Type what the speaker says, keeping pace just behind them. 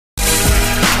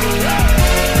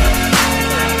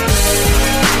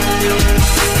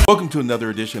Welcome to another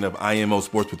edition of IMO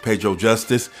Sports with Pedro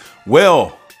Justice.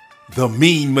 Well, the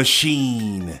Mean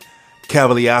Machine,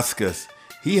 Kavaliauskas,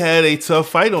 he had a tough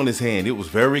fight on his hand. It was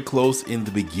very close in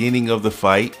the beginning of the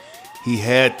fight. He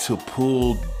had to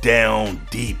pull down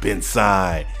deep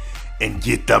inside and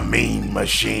get the Mean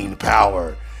Machine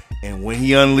power. And when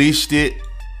he unleashed it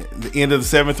at the end of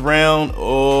the 7th round,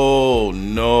 oh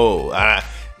no,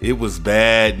 it was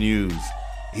bad news.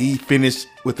 He finished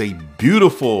with a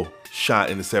beautiful shot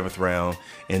in the 7th round,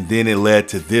 and then it led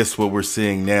to this, what we're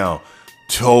seeing now,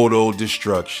 total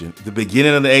destruction. The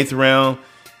beginning of the 8th round,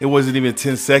 it wasn't even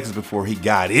 10 seconds before he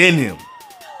got in him.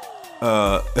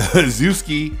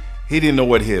 Zewski, he didn't know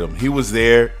what hit him. He was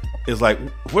there. It's like,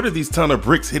 what are these ton of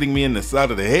bricks hitting me in the side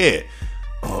of the head?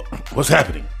 What's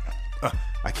happening?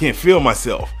 I can't feel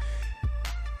myself.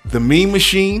 The Mean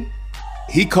Machine,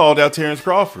 he called out Terrence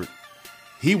Crawford.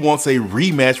 He wants a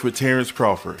rematch with Terrence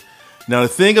Crawford. Now, the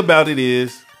thing about it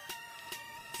is,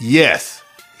 yes,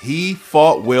 he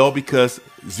fought well because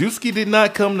Zewski did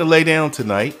not come to lay down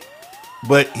tonight,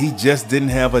 but he just didn't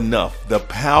have enough. The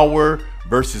power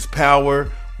versus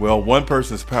power, well, one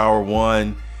person's power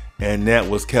won, and that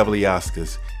was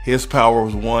Kavaliauskas. His power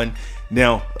was won.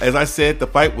 Now, as I said, the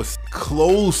fight was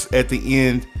close at the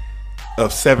end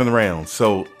of 7 rounds.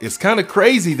 So it's kind of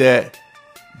crazy that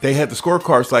they had the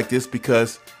scorecards like this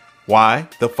because why?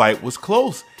 The fight was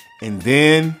close. And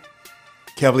then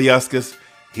Kavaliauskas,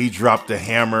 he dropped the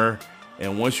hammer.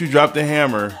 And once you drop the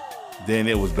hammer, then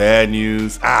it was bad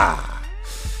news.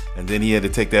 And then he had to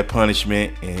take that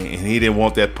punishment, and he didn't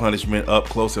want that punishment up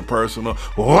close and personal.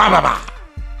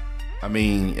 I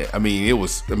mean, it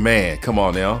was, man, come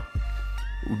on now.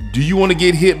 Do you want to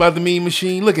get hit by the Mean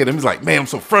Machine? Look at him. He's like, man, I'm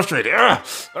so frustrated. I'm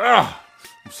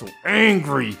so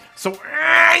angry.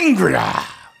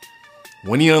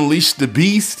 When he unleashed the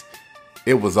beast,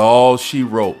 it was all she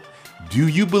wrote. Do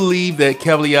you believe that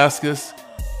Kavaliauskas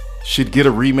should get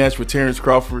a rematch with Terrence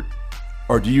Crawford?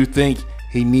 Or do you think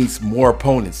he needs more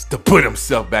opponents to put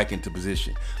himself back into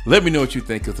position? Let me know what you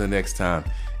think. Until next time,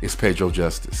 it's Pedro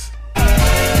Justice.